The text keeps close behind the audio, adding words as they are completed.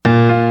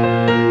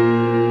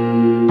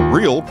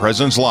Real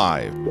Presence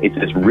Live. It's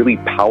this really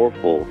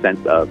powerful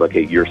sense of,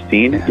 okay, you're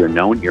seen, you're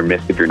known, you're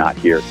missed if you're not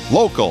here.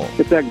 Local.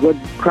 It's that good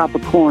crop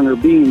of corn or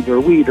beans or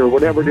wheat or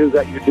whatever it is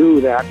that you do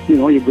that,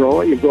 you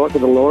grow it to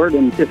the Lord,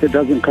 and if it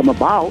doesn't come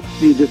about,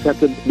 you just have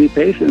to be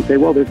patient and say,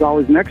 well, there's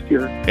always next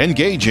year.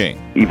 Engaging.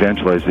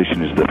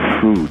 Evangelization is the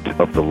fruit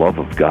of the love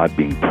of God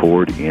being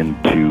poured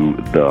into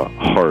the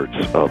hearts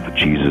of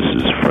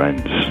Jesus'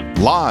 friends.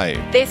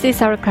 Live. This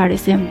is our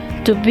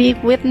charism, to be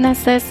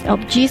witnesses of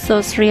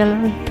Jesus'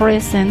 real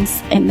presence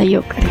in the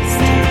Eucharist.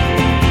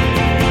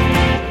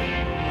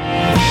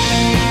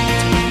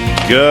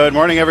 Good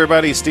morning,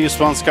 everybody. Steve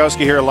Sponskowski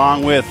here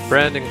along with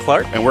Brandon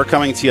Clark. And we're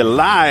coming to you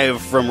live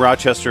from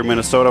Rochester,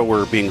 Minnesota.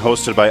 We're being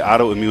hosted by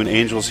Autoimmune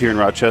Angels here in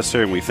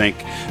Rochester, and we thank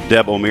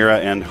Deb O'Meara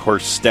and her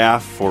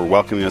staff for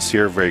welcoming us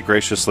here very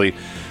graciously.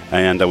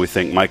 And we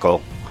thank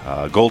Michael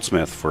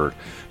Goldsmith for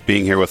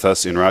being here with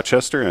us in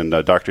Rochester, and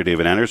Dr.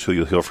 David Anders, who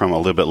you'll hear from a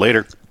little bit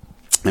later.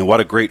 And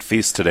what a great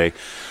feast today.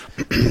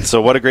 So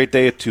what a great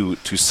day to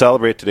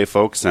celebrate today,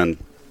 folks, and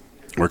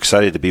we're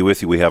excited to be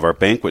with you. We have our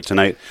banquet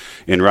tonight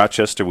in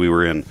Rochester. We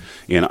were in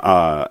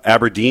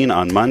Aberdeen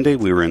on Monday.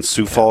 We were in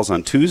Sioux Falls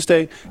on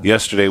Tuesday.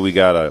 Yesterday we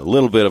got a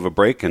little bit of a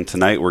break, and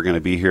tonight we're going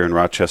to be here in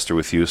Rochester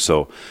with you.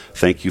 So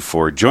thank you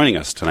for joining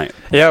us tonight.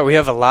 Yeah, we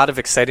have a lot of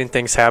exciting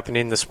things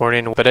happening this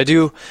morning. But I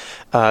do,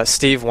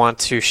 Steve, want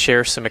to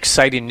share some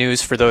exciting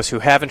news for those who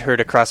haven't heard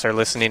across our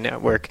listening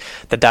network.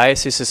 The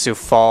Diocese of Sioux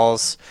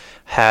Falls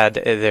had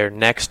their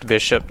next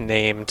bishop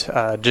named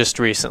just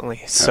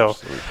recently. So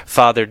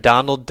Father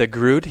Donald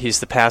DeGrood,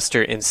 he's the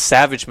pastor in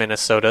Savage,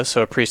 Minnesota,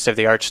 so a priest of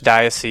the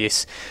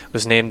Archdiocese,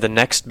 was named the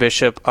next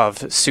bishop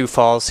of Sioux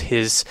Falls.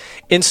 His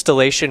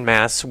installation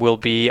mass will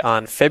be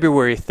on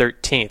February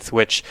 13th,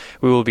 which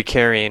we will be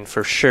carrying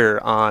for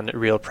sure on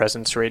Real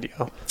Presence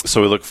Radio.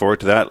 So we look forward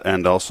to that,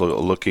 and also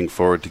looking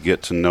forward to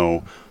get to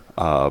know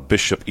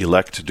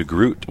Bishop-elect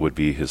DeGrood would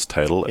be his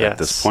title at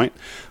this point.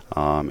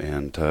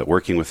 And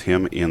working with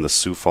him in the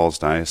Sioux Falls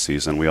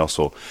Diocese. And we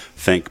also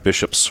thank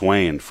Bishop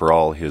Swain for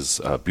all his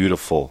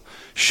beautiful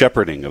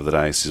shepherding of the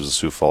Diocese of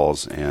Sioux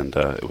Falls, and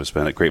it has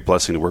been a great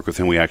blessing to work with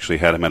him. We actually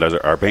had him at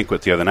our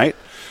banquet the other night.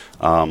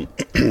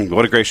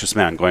 What a gracious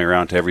man, going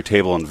around to every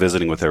table and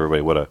visiting with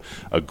everybody. What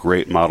a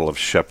great model of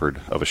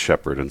a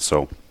shepherd. And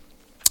so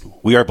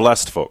we are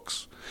blessed,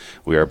 folks.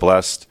 We are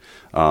blessed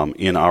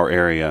in our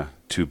area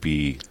to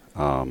be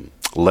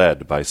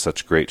led by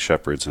such great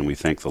shepherds, and we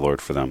thank the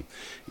Lord for them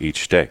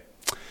each day.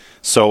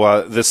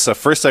 So this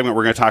first segment,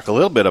 we're going to talk a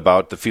little bit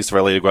about the Feast of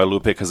Our Lady of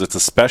Guadalupe, because it's a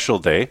special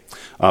day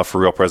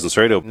for Real Presence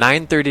Radio.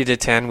 9:30 to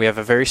 10, we have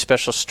a very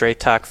special Straight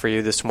Talk for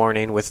you this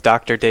morning with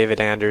Dr. David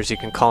Anders. You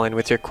can call in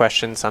with your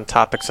questions on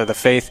topics of the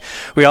faith.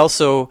 We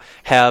also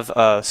have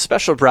a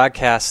special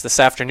broadcast this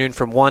afternoon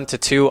from 1 to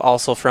 2,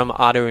 also from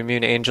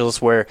Autoimmune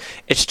Angels, where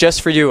it's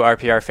just for you,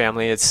 RPR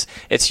family.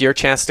 It's your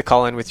chance to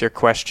call in with your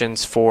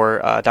questions for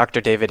Dr.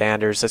 David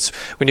Anders. It's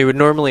when you would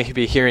normally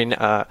be hearing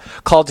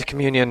Call to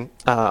Communion,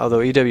 although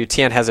EWTN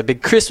has a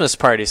big Christmas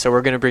party, so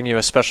we're going to bring you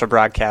a special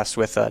broadcast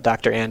with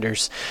Dr.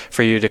 Anders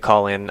for you to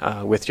call in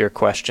with your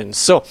questions.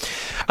 So,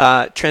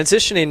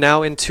 transitioning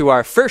now into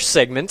our first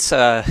segment.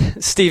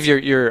 Steve,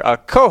 you're a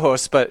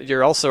co-host, but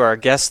you're also our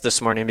guest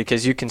this morning,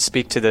 because you can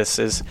speak to this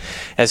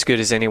as good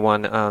as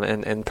anyone,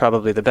 and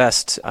probably the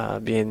best,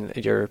 being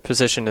your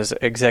position as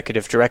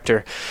executive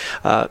director.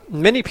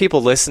 Many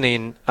people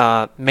listening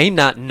may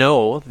not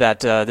know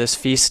that this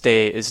feast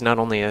day is not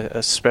only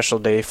a special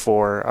day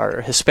for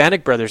our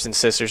Hispanic brothers and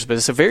sisters, but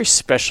it's a very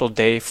special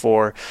day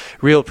for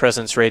Real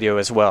Presence Radio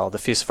as well, the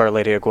Feast of Our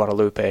Lady of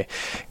Guadalupe.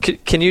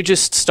 Can you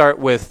just start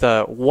with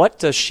what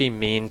does she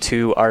mean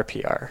to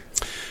RPR?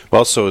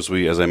 Well, so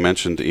as I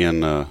mentioned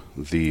in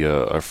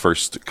our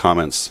first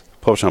comments,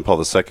 Pope John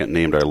Paul II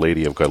named Our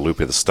Lady of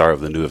Guadalupe the star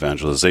of the new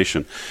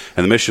evangelization.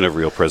 And the mission of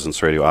Real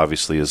Presence Radio,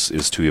 obviously, is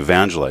to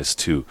evangelize,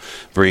 to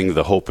bring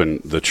the hope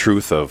and the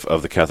truth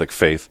of the Catholic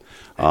faith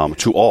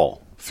to all,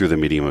 through the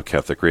medium of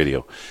Catholic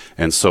radio.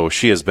 And so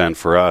she has been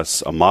for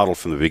us a model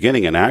from the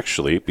beginning, and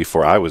actually,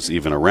 before I was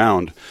even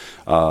around,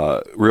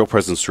 Real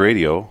Presence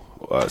Radio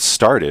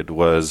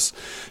was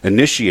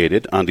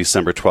initiated on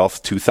December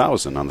 12th,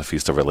 2000, on the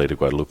Feast of Our Lady of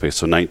Guadalupe.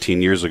 So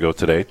 19 years ago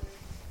today,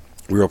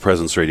 Real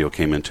Presence Radio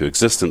came into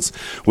existence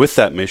with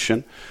that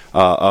mission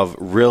of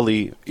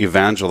really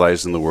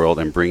evangelizing the world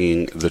and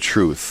bringing the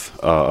truth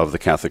of the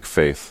Catholic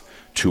faith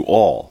to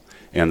all.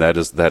 And that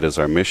is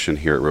our mission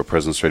here at Real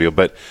Presence Radio.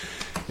 But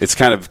it's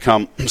kind of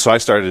come, so I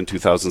started in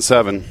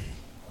 2007,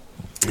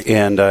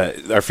 and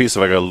our Feast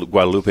of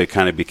Guadalupe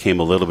kind of became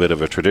a little bit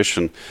of a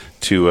tradition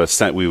to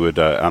we would,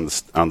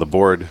 on the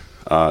board,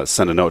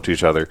 send a note to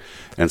each other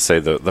and say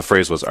the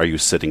phrase was, "Are you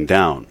sitting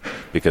down?"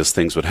 Because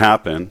things would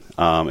happen,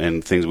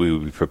 and we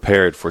would be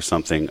prepared for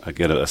something,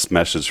 get a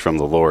message from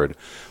the Lord,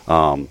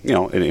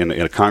 in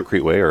a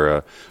concrete way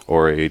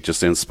or a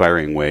just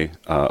inspiring way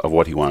of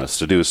what He wants us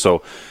to do.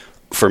 So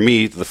for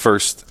me, the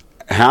first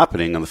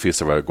happening on the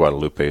Feast of Our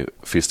Guadalupe,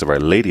 Feast of Our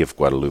Lady of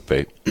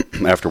Guadalupe,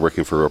 after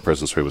working for Real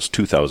Presence Radio, was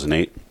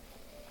 2008.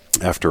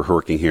 After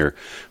working here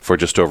for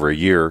just over a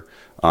year,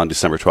 on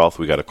December 12th,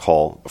 we got a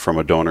call from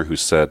a donor who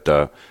said,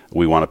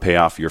 we want to pay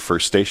off your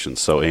first station.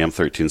 So AM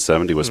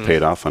 1370 was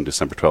paid off on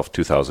December 12th,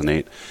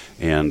 2008,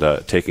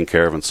 and taken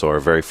care of. And so our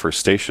very first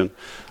station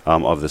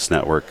of this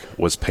network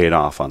was paid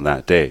off on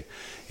that day.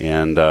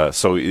 And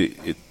so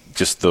it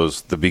just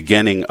the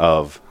beginning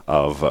of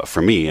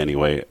for me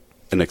anyway,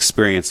 an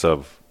experience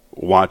of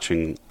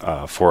watching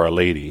For Our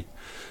Lady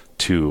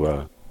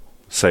to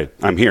say,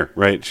 I'm here,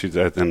 right?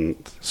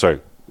 Sorry,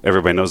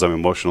 everybody knows I'm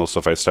emotional, so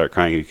if I start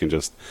crying, you can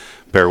just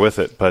bear with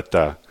it. But,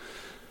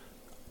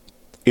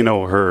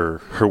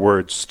 her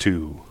words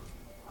to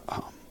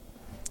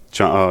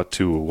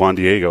Juan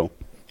Diego,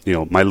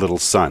 my little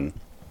son,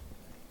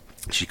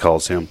 she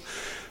calls him,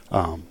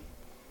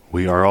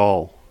 we are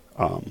all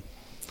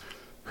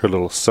her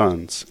little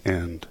sons,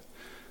 and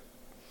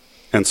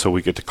so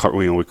we get to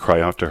we cry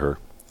out to her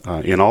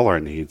in all our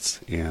needs,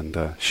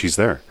 and she's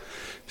there.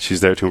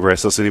 She's there to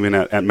embrace us. And even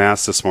at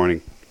Mass this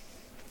morning,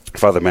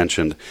 Father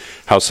mentioned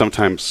how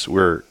sometimes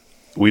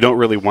we don't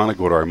really want to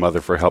go to our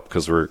mother for help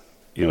because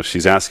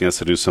she's asking us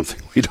to do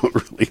something we don't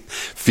really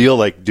feel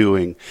like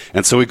doing,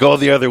 and so we go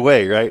the other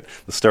way, right?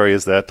 The story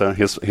is that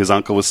his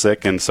uncle was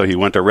sick, and so he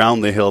went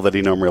around the hill that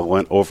he normally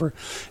went over,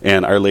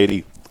 and Our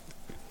Lady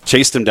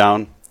chased him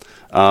down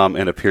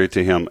and appeared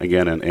to him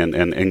again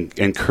and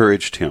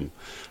encouraged him.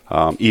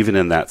 Even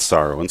in that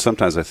sorrow. And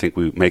sometimes I think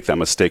we make that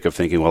mistake of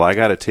thinking, well, I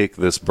got to take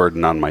this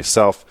burden on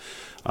myself.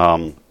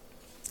 And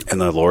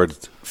the Lord,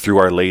 through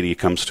Our Lady,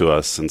 comes to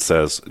us and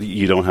says,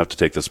 you don't have to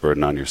take this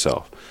burden on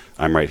yourself.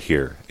 I'm right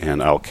here,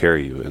 and I'll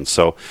carry you. And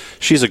so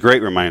she's a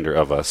great reminder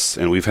of us.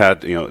 And we've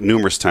had,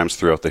 numerous times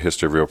throughout the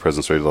history of Real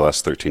Presence Radio the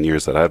last 13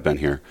 years that I've been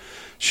here,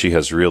 she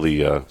has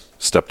really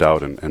stepped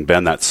out and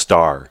been that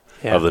star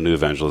of the new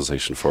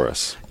evangelization for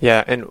us.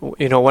 Yeah, and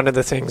one of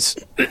the things,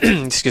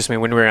 excuse me,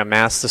 when we were at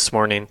Mass this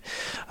morning,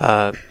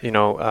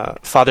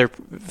 Father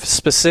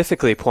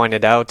specifically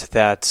pointed out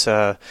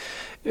that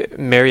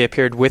Mary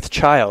appeared with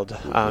child.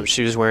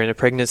 She was wearing a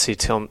pregnancy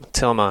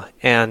tilma,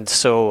 and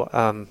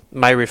so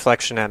my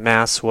reflection at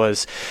Mass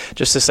was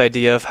just this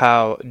idea of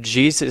how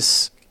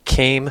Jesus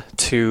came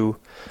to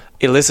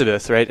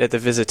Elizabeth, right, at the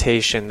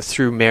visitation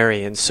through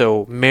Mary. And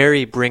so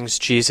Mary brings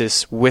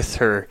Jesus with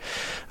her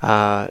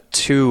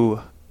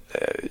to,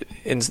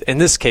 in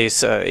this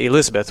case,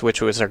 Elizabeth,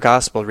 which was our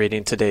gospel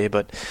reading today.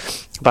 But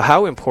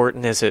how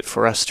important is it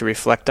for us to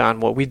reflect on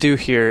what we do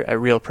here at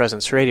Real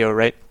Presence Radio,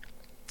 right?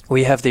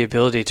 We have the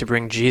ability to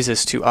bring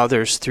Jesus to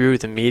others through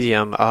the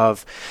medium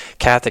of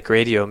Catholic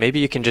radio. Maybe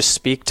you can just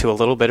speak to a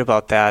little bit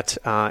about that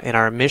in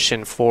our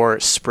mission for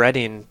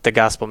spreading the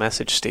gospel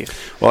message,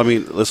 Steve. Well, I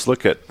mean, let's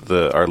look at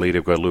Our Lady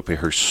of Guadalupe,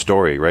 her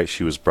story, right?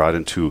 She was brought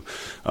into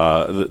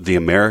the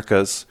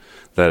Americas,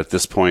 that at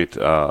this point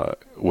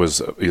was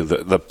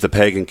the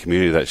pagan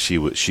community that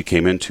she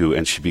came into,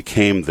 and she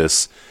became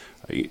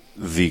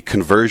the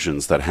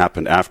conversions that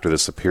happened after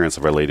this appearance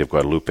of Our Lady of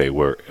Guadalupe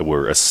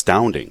were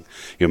astounding.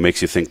 It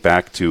makes you think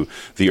back to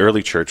the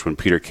early church when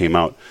Peter came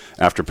out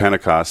after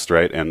Pentecost,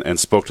 right, and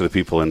spoke to the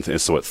people, and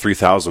so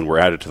 3,000 were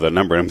added to that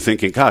number. And I'm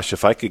thinking, gosh,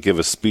 if I could give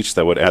a speech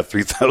that would add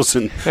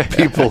 3,000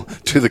 people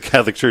to the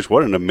Catholic Church,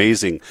 what an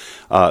amazing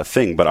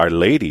thing. But Our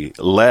Lady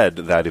led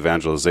that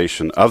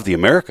evangelization of the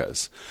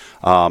Americas.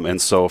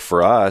 And so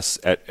for us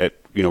at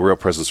Real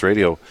Presence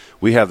Radio,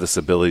 we have this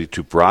ability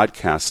to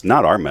broadcast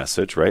not our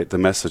message, right? The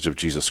message of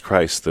Jesus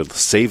Christ, the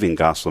saving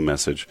gospel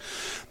message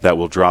that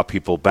will draw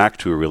people back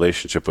to a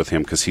relationship with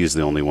Him, because He's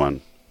the only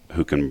one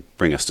who can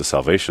bring us to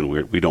salvation.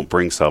 We don't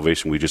bring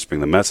salvation, we just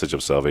bring the message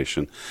of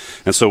salvation.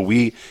 And so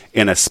we,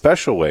 in a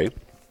special way,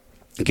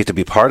 get to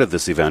be part of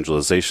this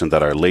evangelization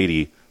that Our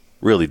Lady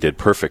really did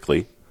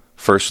perfectly,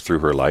 first through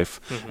her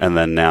life, and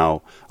then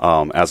now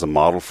as a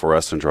model for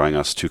us and drawing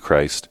us to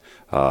Christ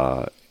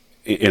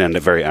in a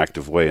very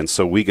active way. And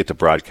so we get to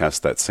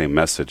broadcast that same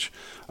message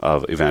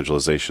of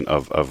evangelization,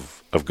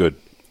 of good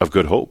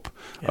hope,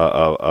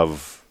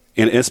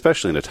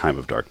 especially in a time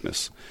of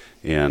darkness.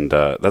 And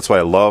that's why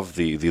I love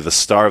the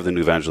star of the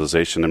new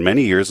evangelization. And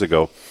many years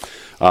ago,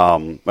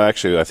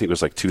 actually I think it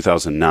was like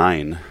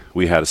 2009,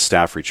 we had a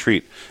staff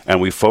retreat,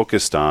 and we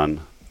focused on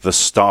the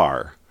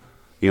star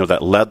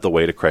that led the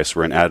way to Christ.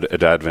 We're in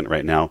Advent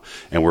right now,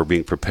 and we're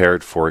being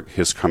prepared for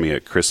His coming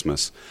at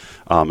Christmas.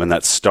 And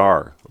that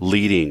star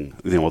leading,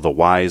 the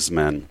wise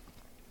men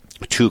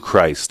to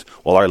Christ.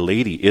 Well, Our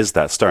Lady is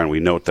that star, and we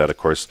note that, of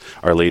course,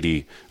 Our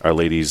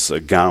Lady's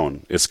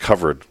gown is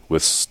covered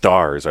with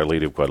stars. Our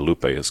Lady of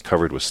Guadalupe is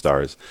covered with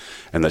stars,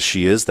 and that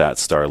she is that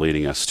star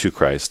leading us to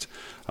Christ,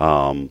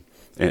 and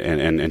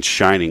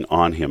shining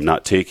on Him,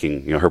 not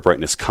taking. Her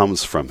brightness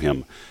comes from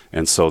Him,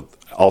 and so.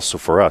 Also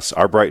for us,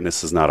 our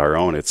brightness is not our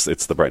own, it's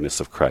the brightness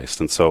of Christ.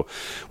 And so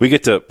we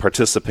get to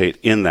participate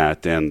in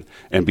that and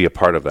be a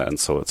part of that, and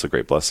so it's a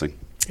great blessing.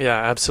 Yeah,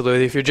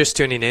 absolutely. If you're just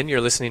tuning in, you're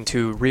listening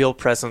to Real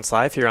Presence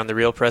Live here on the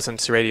Real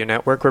Presence Radio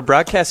Network. We're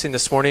broadcasting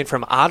this morning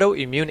from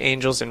Autoimmune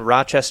Angels in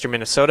Rochester,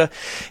 Minnesota.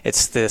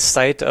 It's the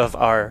site of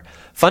our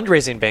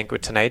fundraising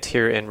banquet tonight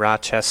here in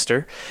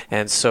Rochester.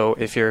 And so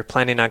if you're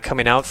planning on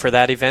coming out for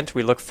that event,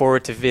 we look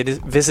forward to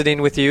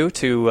visiting with you,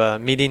 to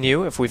meeting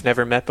you if we've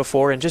never met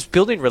before, and just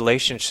building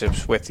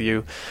relationships with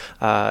you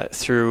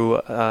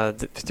through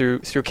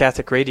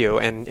Catholic Radio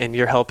and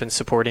your help in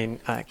supporting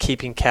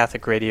keeping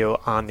Catholic Radio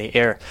on the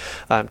air.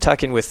 I'm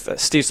talking with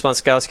Steve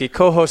Splonskowski,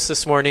 co-host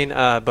this morning,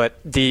 but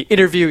the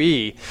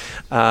interviewee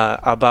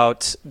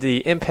about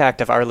the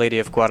impact of Our Lady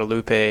of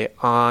Guadalupe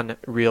on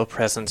Real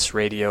Presence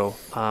Radio,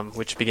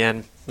 which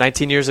began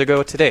 19 years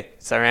ago today.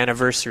 It's our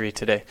anniversary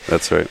today.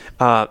 That's right.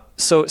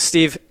 So,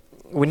 Steve,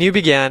 when you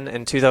began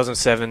in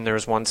 2007, there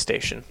was one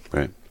station.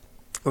 Right.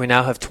 We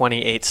now have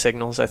 28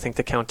 signals, I think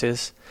the count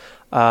is.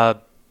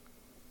 Talk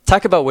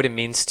about what it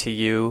means to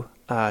you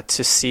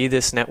to see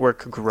this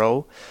network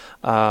grow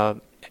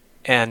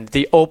and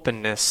the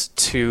openness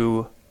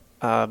to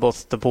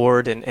both the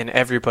board and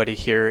everybody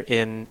here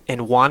in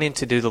wanting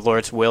to do the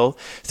Lord's will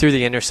through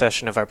the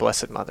intercession of our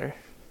Blessed Mother.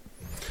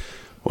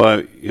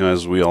 Well,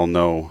 as we all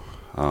know,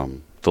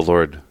 the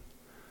Lord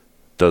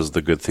does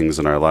the good things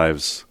in our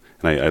lives.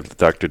 And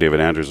Dr. David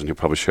Andrews, and he'll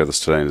probably share this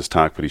today in his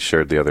talk, but he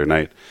shared the other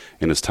night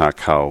in his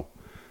talk how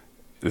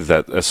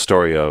that a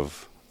story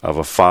of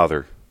a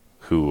father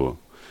who,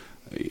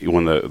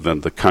 when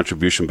the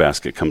contribution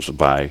basket comes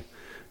by,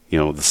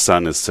 the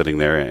son is sitting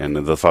there, and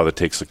the father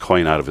takes a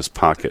coin out of his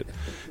pocket,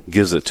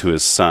 gives it to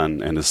his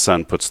son, and his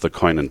son puts the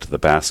coin into the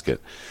basket.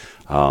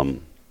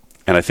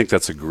 And I think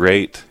that's a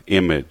great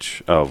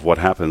image of what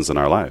happens in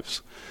our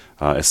lives.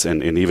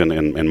 And even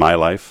in my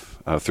life,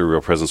 through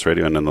Real Presence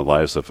Radio, and in the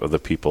lives of the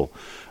people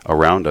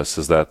around us,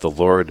 is that the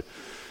Lord,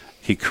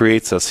 He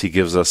creates us, He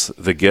gives us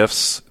the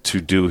gifts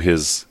to do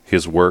His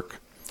work,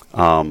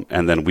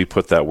 and then we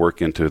put that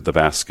work into the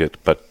basket.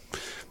 But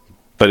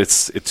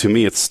to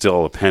me, it's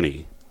still a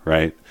penny,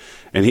 right?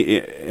 And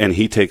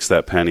He takes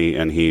that penny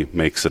and He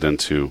makes it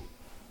into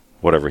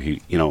whatever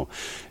He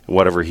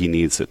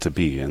needs it to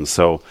be. And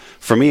so,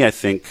 for me, I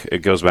think it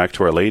goes back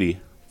to Our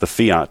Lady, the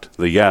fiat,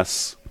 the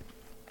yes.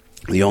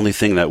 The only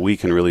thing that we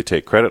can really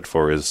take credit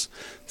for is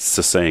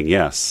to saying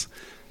yes,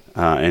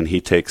 and He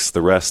takes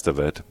the rest of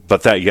it.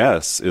 But that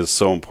yes is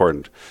so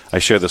important. I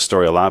share this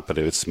story a lot, but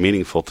it's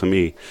meaningful to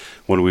me.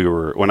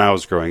 When I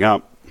was growing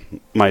up,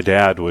 my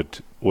dad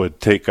would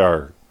take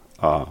our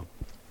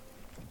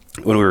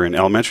when we were in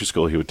elementary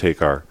school, he would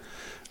take our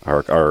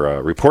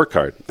report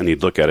card, and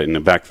he'd look at it,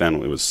 and back then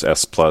it was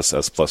S+,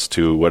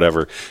 S+2,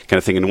 whatever kind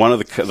of thing. And one of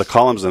the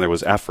columns in there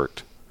was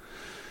effort.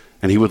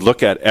 And he would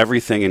look at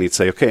everything, and he'd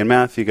say, okay, in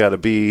math you got a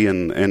B,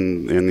 and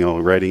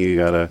writing you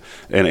got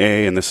an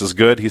A, and this is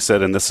good, he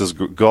said, and this is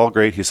all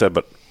great, he said,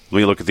 but let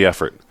me look at the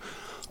effort.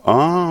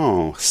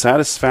 Oh,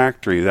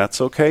 satisfactory,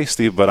 that's okay,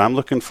 Steve, but I'm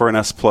looking for an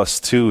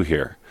S+2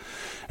 here.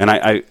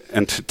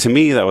 And to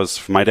me,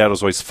 my dad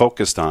was always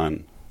focused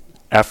on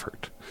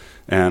effort.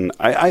 And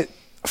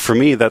for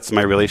me, that's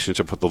my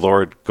relationship with the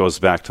Lord goes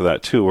back to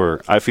that too,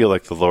 where I feel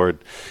like the Lord,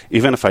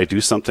 even if I do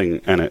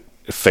something and it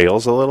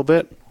fails a little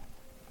bit,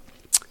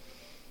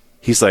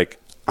 He's like,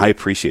 I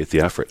appreciate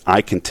the effort.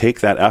 I can take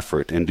that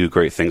effort and do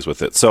great things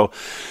with it. So,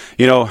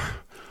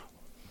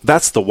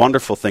 that's the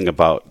wonderful thing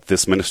about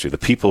this ministry, the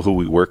people who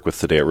we work with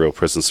today at Real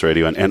Presence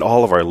Radio, and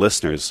all of our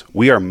listeners.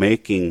 We are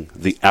making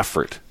the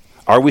effort.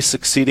 Are we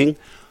succeeding?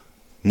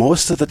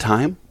 Most of the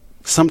time.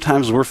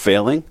 Sometimes we're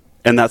failing,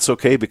 and that's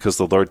okay because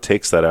the Lord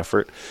takes that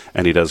effort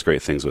and He does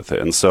great things with it.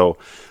 And so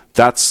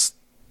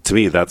to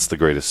me, that's the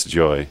greatest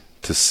joy,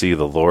 to see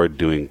the Lord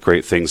doing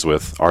great things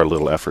with our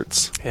little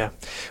efforts. Yeah.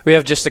 We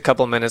have just a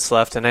couple minutes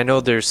left, and I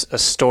know there's a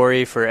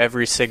story for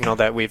every signal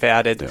that we've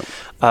added.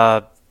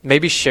 Yeah.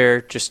 Maybe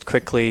share just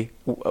quickly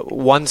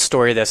one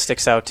story that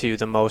sticks out to you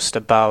the most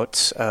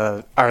about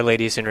Our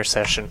Lady's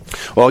intercession.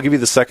 Well, I'll give you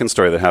the second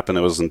story that happened.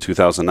 It was in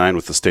 2009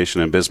 with the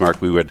station in Bismarck.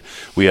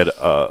 We had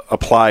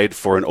applied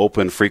for an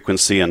open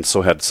frequency, and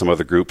so had some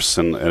other groups,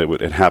 and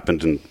it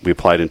happened, and we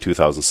applied in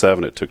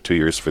 2007. It took 2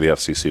 years for the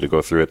FCC to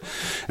go through it.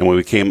 And when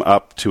we came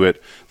up to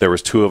it, there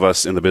was 2 of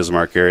us in the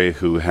Bismarck area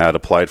who had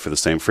applied for the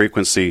same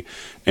frequency,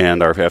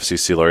 and our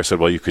FCC lawyer said,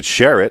 well, you could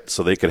share it,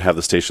 so they could have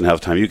the station half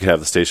the time, you could have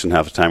the station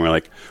half the time. We're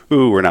like,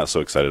 ooh, we're not so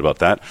excited about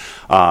that.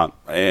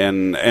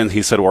 And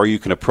he said, or you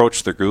can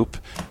approach the group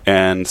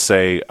and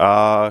say,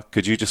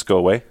 could you just go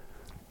away?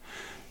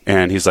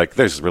 And he's like,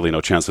 there's really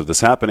no chance of this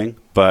happening,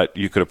 but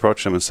you could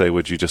approach them and say,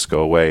 would you just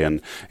go away?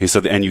 And he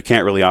said, and you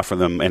can't really offer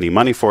them any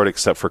money for it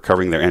except for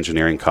covering their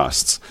engineering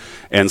costs.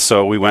 And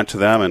so we went to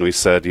them and we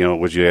said,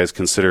 would you guys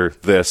consider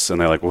this?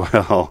 And they're like,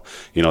 well,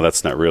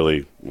 that's not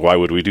really, why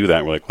would we do that?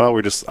 And we're like, well,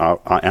 we're just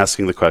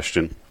asking the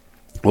question.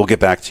 We'll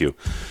get back to you.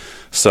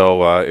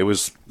 So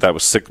that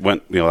was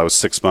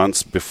 6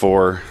 months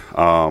before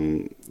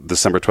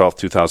December 12th,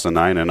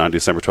 2009, and on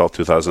December 12th,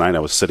 2009, I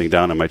was sitting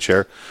down in my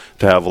chair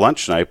to have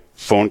lunch, and I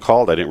phone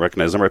called. I didn't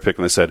recognize the number. I picked,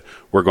 and they said,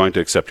 "We're going to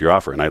accept your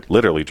offer." And I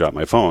literally dropped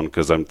my phone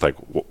because I'm like,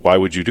 "Why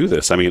would you do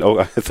this?" I mean,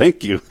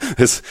 thank you.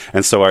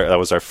 And so that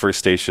was our first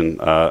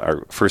station,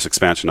 our first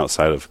expansion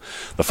outside of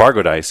the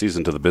Fargo Diocese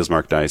into the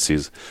Bismarck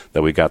Diocese,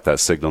 that we got that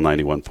Signal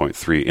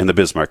 91.3 in the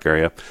Bismarck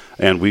area.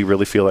 And we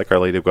really feel like Our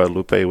Lady of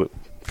Guadalupe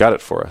got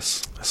it for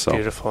us. So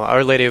beautiful.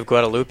 Our Lady of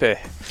Guadalupe.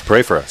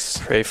 Pray for us.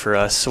 Pray for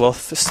us. Well,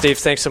 Steve,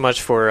 thanks so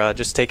much for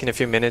just taking a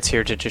few minutes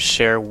here to just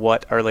share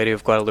what Our Lady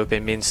of Guadalupe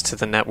means to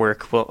the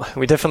network. Well,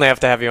 we definitely have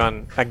to have you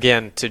on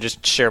again to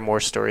just share more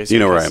stories. You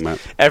know where I'm at.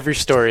 Every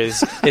story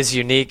is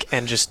unique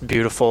and just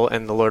beautiful,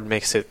 and the Lord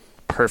makes it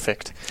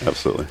perfect.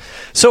 Absolutely.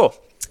 So,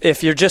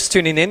 if you're just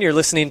tuning in, you're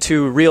listening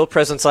to Real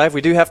Presence Live.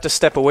 We do have to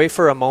step away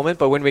for a moment,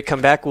 but when we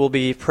come back, we'll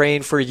be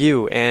praying for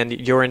you and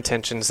your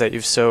intentions that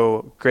you've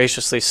so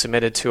graciously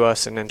submitted to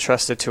us and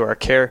entrusted to our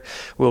care.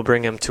 We'll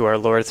bring them to our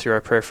Lord through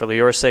our Prayer for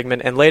Lior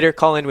segment. And later,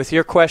 call in with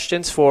your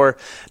questions for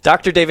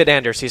Dr. David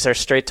Anders. He's our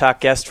Straight Talk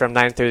guest from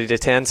 9:30 to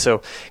 10,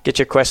 so get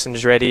your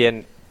questions ready.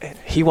 And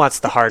he wants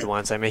the hard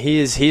ones. I mean,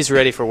 he's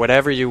ready for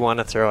whatever you want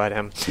to throw at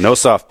him. No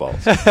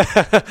softballs.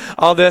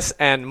 All this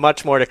and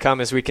much more to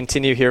come as we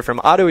continue here from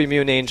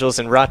Autoimmune Angels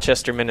in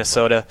Rochester,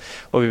 Minnesota.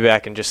 We'll be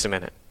back in just a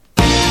minute.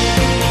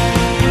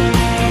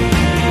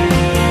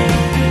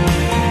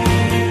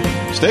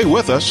 Stay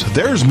with us.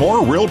 There's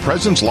more Real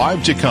Presence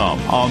Live to come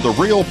on the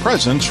Real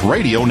Presence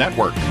Radio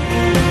Network.